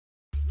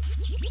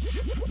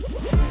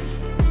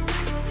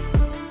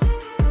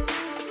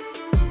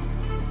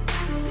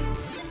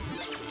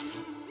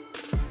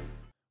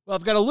Well,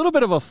 I've got a little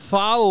bit of a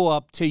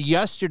follow-up to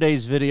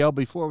yesterday's video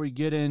before we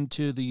get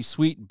into the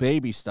sweet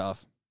baby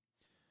stuff.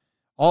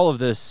 All of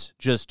this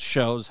just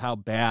shows how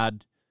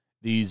bad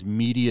these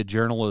media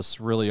journalists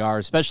really are,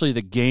 especially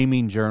the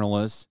gaming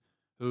journalists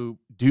who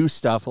do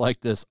stuff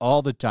like this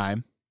all the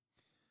time.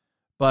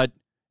 But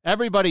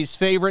everybody's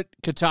favorite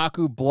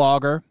Kotaku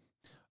blogger,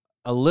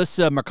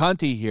 Alyssa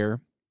Mercanti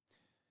here,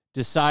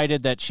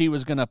 decided that she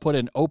was going to put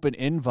an open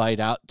invite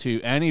out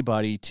to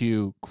anybody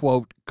to,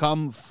 quote,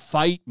 come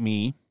fight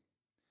me.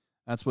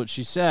 That's what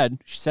she said.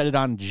 She said it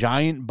on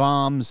Giant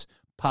Bomb's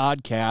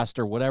podcast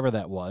or whatever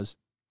that was.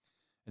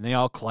 And they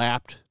all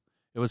clapped.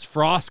 It was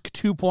Frosk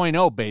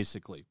 2.0,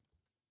 basically.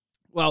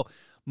 Well,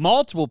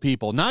 multiple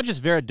people, not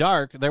just Vera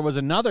Dark. There was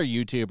another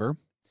YouTuber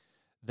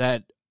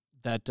that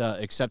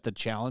accepted the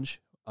challenge.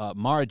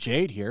 Mara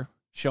Jade here,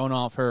 showing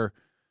off her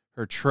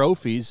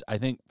trophies. I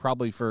think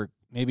probably for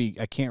maybe,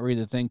 I can't read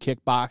the thing,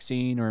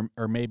 kickboxing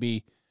or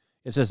maybe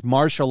it says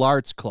martial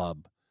arts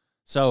club.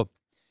 So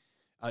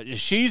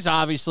she's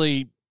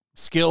obviously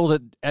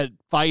skilled at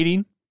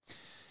fighting.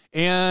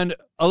 And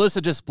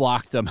Alyssa just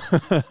blocked them.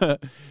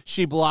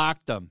 She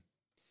blocked them.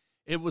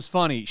 It was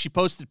funny. She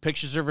posted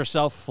pictures of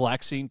herself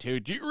flexing, too.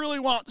 Do you really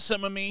want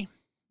some of me?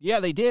 Yeah,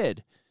 they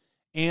did.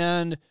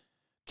 And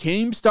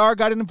Keemstar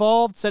got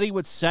involved, said he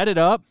would set it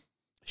up.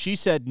 She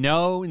said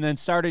no, and then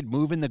started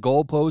moving the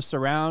goalposts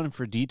around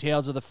for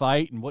details of the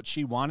fight and what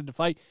she wanted to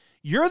fight.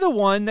 You're the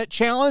one that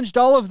challenged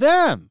all of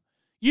them.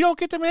 You don't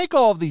get to make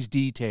all of these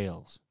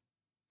details.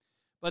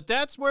 But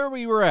that's where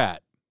we were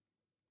at.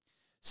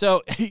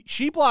 So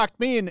she blocked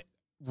me and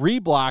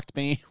reblocked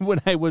me when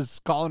I was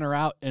calling her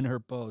out in her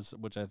post,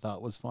 which I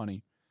thought was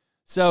funny.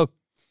 So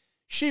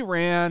she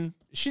ran.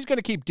 She's going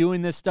to keep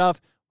doing this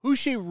stuff. Who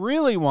she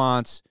really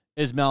wants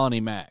is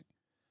Melanie Mack.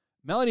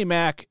 Melanie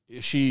Mack,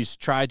 she's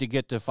tried to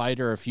get to fight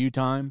her a few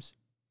times,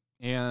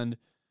 and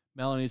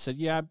Melanie said,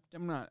 yeah,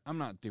 I'm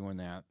not doing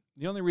that.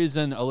 The only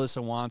reason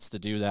Alyssa wants to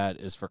do that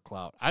is for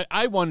clout.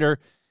 I wonder,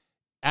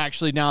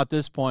 actually, now at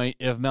this point,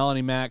 if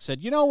Melanie Mack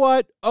said, you know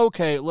what,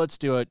 okay, let's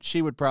do it,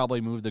 she would probably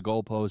move the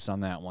goalposts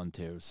on that one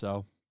too.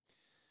 So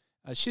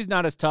she's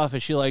not as tough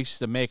as she likes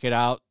to make it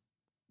out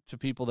to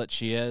people that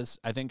she is.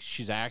 I think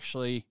she's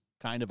actually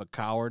kind of a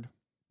coward,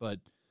 but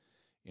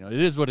you know,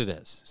 it is what it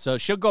is. So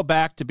she'll go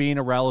back to being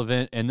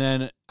irrelevant, and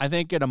then I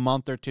think in a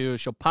month or two,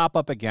 she'll pop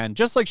up again,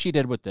 just like she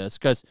did with this,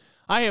 because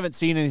I haven't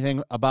seen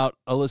anything about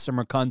Alyssa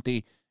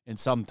Mercanti in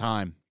some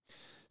time.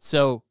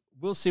 So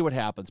we'll see what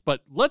happens.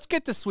 But let's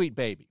get to Sweet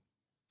Baby.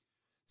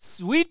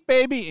 Sweet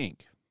Baby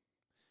Inc.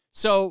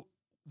 So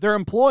their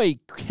employee,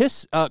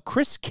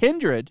 Chris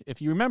Kindred,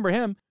 if you remember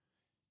him,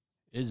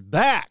 is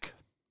back.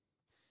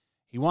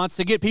 He wants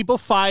to get people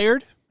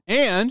fired,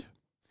 and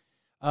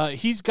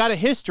he's got a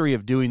history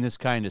of doing this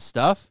kind of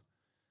stuff.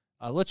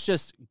 Let's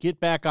just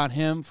get back on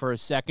him for a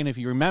second. If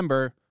you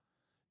remember,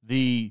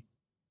 the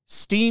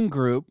Steam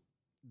group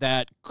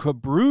that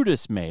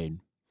Cabrutus made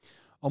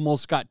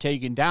almost got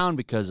taken down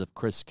because of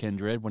Chris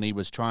Kindred when he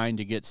was trying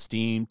to get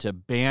Steam to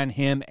ban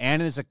him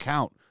and his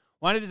account.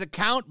 Wanted his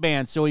account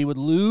banned so he would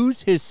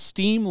lose his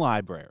Steam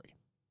library.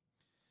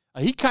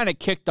 He kind of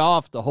kicked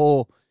off the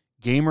whole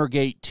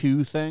Gamergate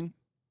 2 thing,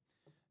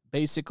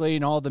 basically,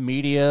 and all the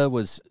media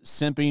was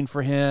simping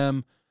for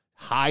him,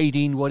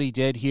 hiding what he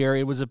did here.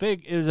 It was a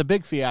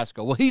big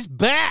fiasco. Well, he's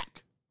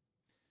back.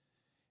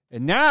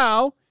 And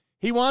now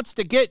he wants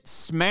to get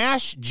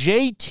Smash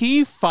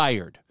JT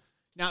fired.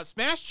 Now,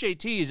 Smash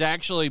JT has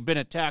actually been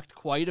attacked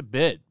quite a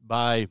bit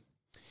by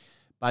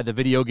the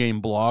video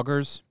game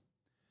bloggers.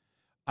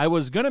 I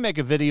was going to make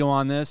a video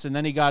on this, and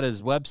then he got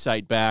his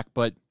website back,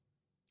 but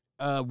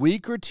a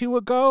week or two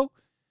ago,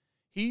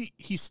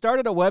 he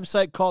started a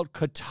website called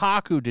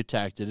Kotaku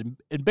Detected,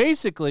 and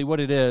basically what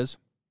it is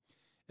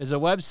a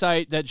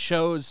website that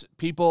shows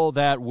people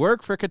that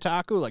work for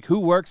Kotaku, like who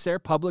works there,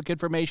 public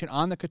information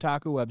on the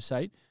Kotaku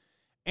website,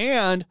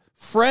 and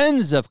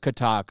friends of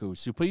Kotaku,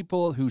 so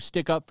people who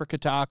stick up for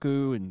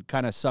Kotaku and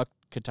kind of suck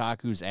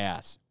Kotaku's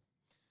ass.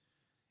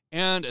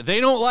 And they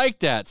don't like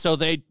that, so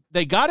they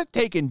got it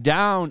taken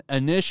down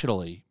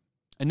initially.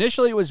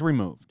 Initially, it was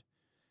removed.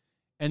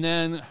 And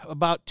then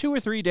about 2 or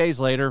 3 days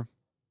later,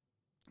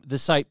 the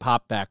site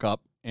popped back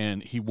up,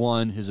 and he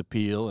won his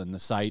appeal, and the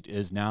site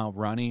is now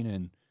running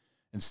and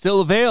still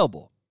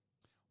available.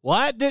 Well,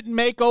 that didn't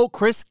make old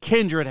Chris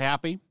Kindred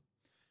happy,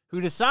 who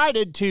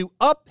decided to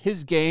up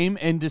his game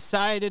and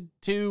decided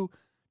to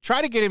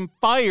try to get him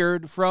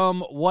fired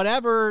from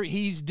whatever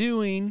he's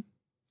doing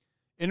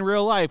in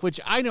real life,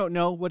 which I don't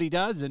know what he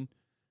does, and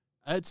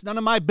it's none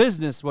of my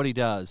business what he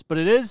does. But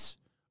it is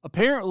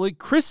apparently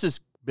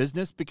Chris's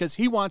business because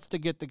he wants to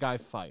get the guy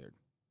fired.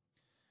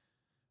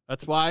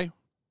 That's why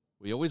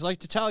we always like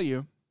to tell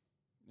you,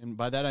 and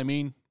by that I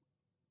mean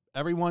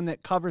everyone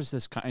that covers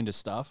this kind of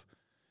stuff,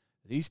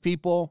 these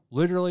people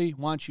literally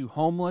want you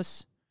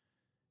homeless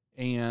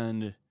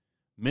and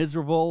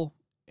miserable,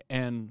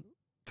 and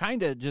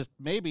kind of just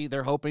maybe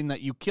they're hoping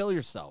that you kill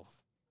yourself.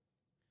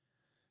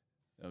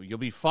 You'll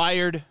be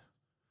fired,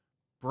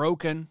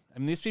 broken. I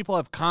mean, these people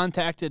have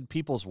contacted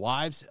people's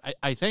wives.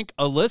 I think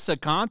Alyssa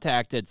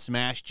contacted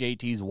Smash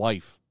JT's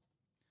wife.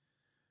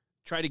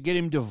 Tried to get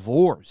him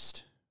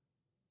divorced.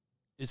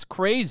 It's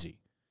crazy.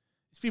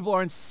 These people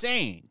are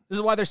insane. This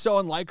is why they're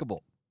so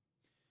unlikable.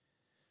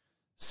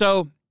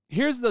 So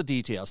here's the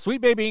details.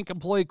 Sweet Baby Inc.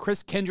 employee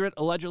Chris Kindred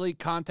allegedly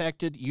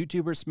contacted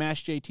YouTuber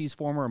Smash JT's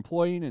former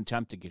employee in an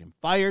attempt to get him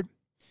fired.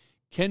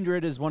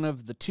 Kindred is one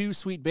of the 2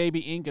 Sweet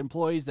Baby Inc.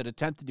 employees that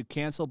attempted to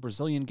cancel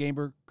Brazilian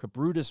gamer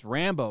Cabrutus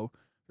Rambo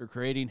for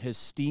creating his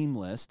Steam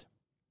list.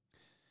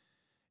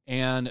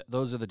 And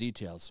those are the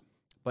details.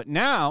 But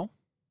now,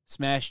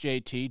 Smash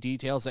JT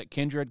details that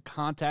Kindred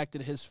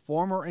contacted his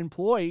former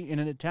employee in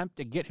an attempt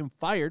to get him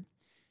fired.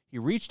 He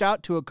reached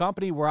out to a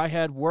company where I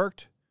had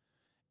worked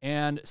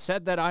and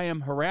said that I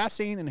am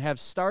harassing and have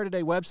started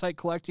a website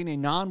collecting a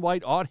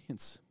non-white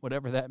audience,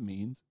 whatever that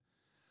means.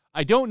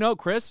 I don't know,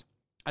 Chris.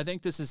 I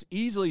think this is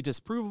easily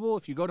disprovable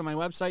if you go to my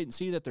website and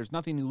see that there's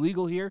nothing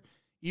illegal here,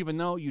 even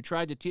though you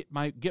tried to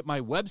get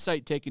my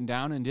website taken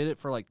down and did it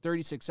for like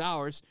 36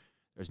 hours.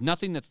 There's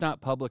nothing that's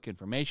not public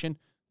information.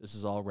 This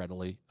is all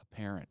readily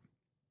apparent.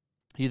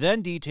 He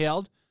then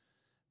detailed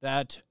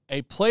that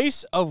a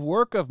place of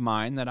work of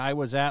mine that I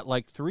was at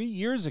like 3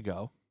 years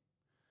ago,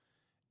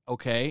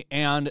 okay,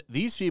 and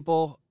these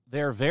people,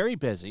 they're very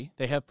busy.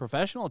 They have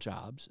professional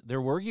jobs. They're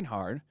working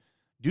hard.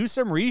 Do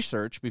some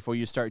research before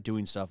you start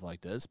doing stuff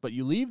like this, but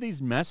you leave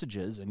these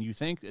messages and you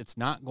think it's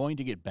not going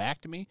to get back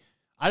to me.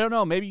 I don't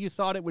know. Maybe you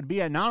thought it would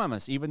be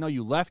anonymous, even though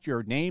you left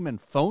your name and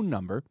phone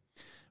number,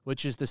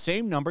 which is the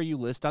same number you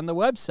list on the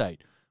website,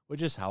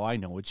 which is how I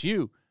know it's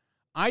you.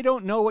 I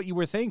don't know what you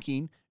were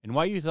thinking and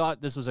why you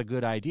thought this was a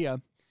good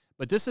idea,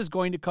 but this is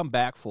going to come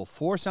back full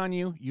force on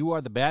you. You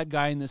are the bad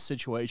guy in this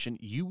situation.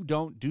 You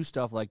don't do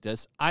stuff like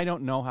this. I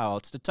don't know how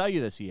else to tell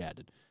you this, he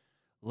added.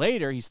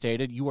 Later, he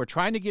stated, you are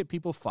trying to get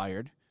people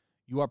fired.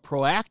 You are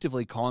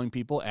proactively calling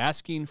people,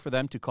 asking for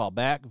them to call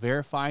back,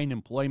 verifying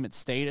employment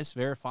status,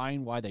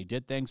 verifying why they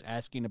did things,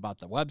 asking about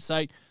the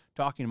website,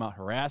 talking about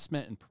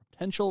harassment and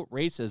potential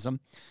racism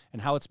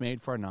and how it's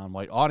made for a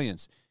non-white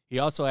audience. He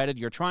also added,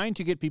 you're trying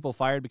to get people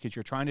fired because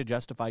you're trying to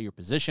justify your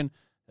position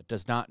that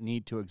does not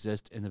need to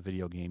exist in the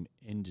video game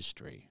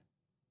industry.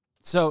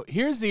 So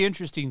here's the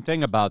interesting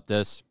thing about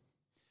this.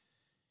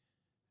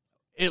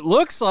 It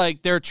looks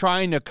like they're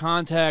trying to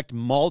contact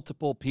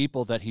multiple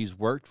people that he's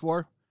worked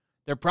for.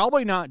 They're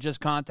probably not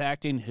just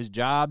contacting his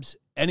jobs,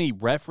 any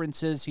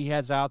references he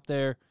has out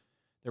there.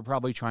 They're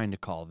probably trying to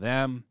call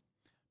them,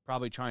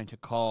 probably trying to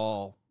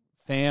call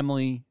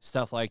family,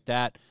 stuff like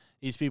that.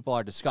 These people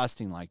are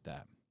disgusting like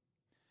that.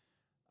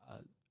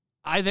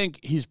 I think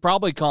he's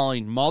probably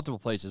calling multiple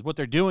places. What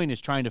they're doing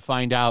is trying to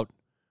find out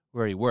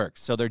where he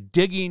works. So they're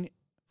digging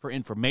for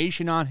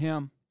information on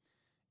him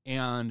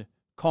and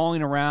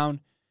calling around.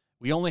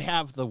 We only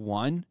have the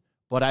one,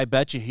 but I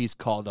bet you he's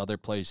called other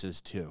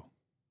places too.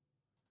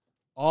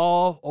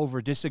 All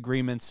over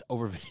disagreements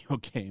over video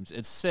games.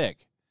 It's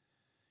sick.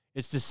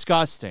 It's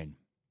disgusting.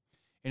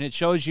 And it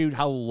shows you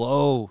how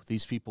low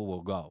these people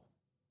will go.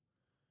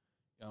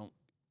 You know,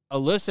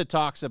 Alyssa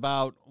talks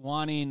about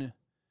wanting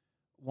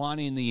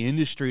the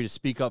industry to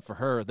speak up for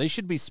her. They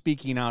should be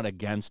speaking out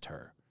against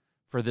her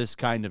for this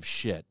kind of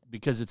shit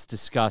because it's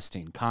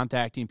disgusting.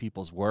 Contacting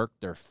people's work,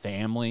 their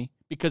family,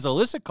 because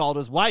Alyssa called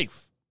his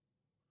wife.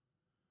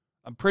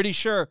 I'm pretty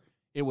sure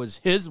it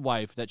was his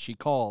wife that she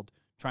called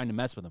trying to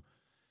mess with him.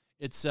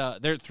 It's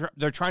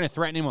they're trying to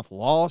threaten him with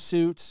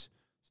lawsuits,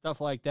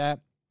 stuff like that,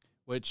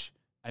 which,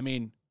 I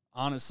mean,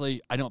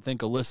 honestly, I don't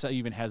think Alyssa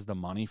even has the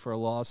money for a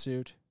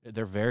lawsuit.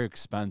 They're very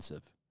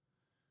expensive.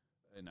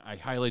 And I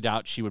highly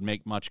doubt she would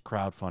make much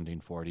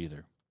crowdfunding for it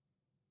either.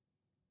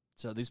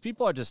 So these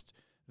people are just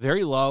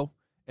very low,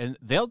 and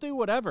they'll do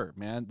whatever,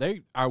 man.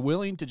 They are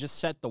willing to just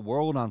set the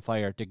world on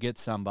fire to get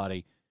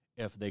somebody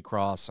if they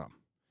cross them.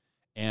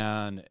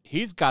 And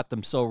he's got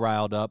them so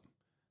riled up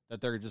that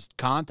they're just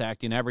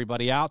contacting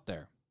everybody out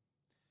there.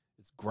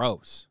 It's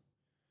gross.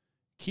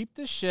 Keep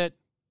this shit.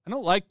 I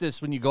don't like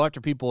this when you go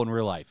after people in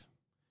real life.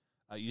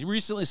 You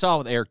recently saw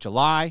with Eric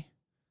July,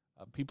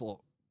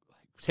 people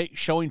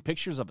showing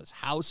pictures of his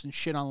house and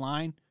shit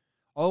online,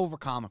 all over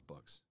comic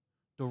books.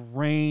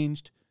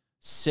 Deranged,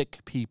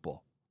 sick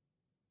people.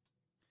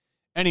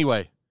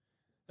 Anyway,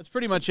 that's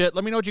pretty much it.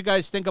 Let me know what you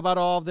guys think about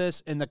all of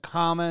this in the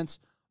comments.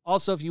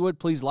 Also, if you would,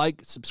 please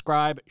like,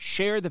 subscribe,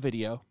 share the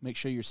video. Make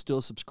sure you're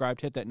still subscribed.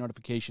 Hit that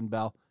notification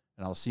bell,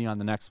 and I'll see you on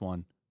the next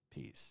one.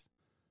 Peace.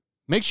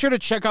 Make sure to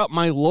check out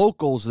my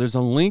locals. There's a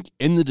link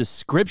in the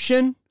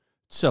description.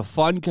 It's a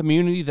fun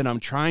community that I'm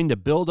trying to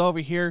build over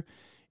here.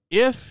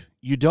 If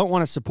you don't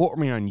want to support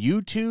me on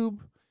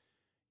YouTube,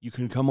 you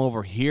can come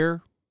over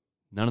here.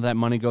 None of that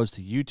money goes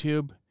to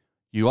YouTube.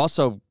 You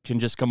also can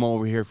just come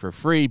over here for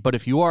free. But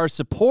if you are a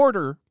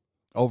supporter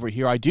over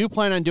here, I do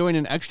plan on doing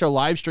an extra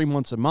live stream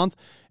once a month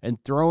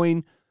and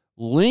throwing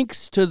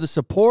links to the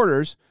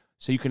supporters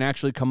so you can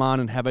actually come on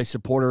and have a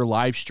supporter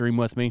live stream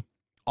with me.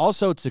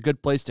 Also, it's a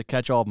good place to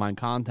catch all of my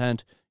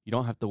content. You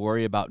don't have to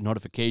worry about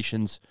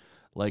notifications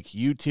like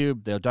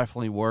YouTube, they'll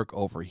definitely work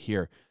over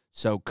here.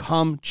 So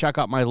come check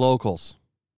out my locals.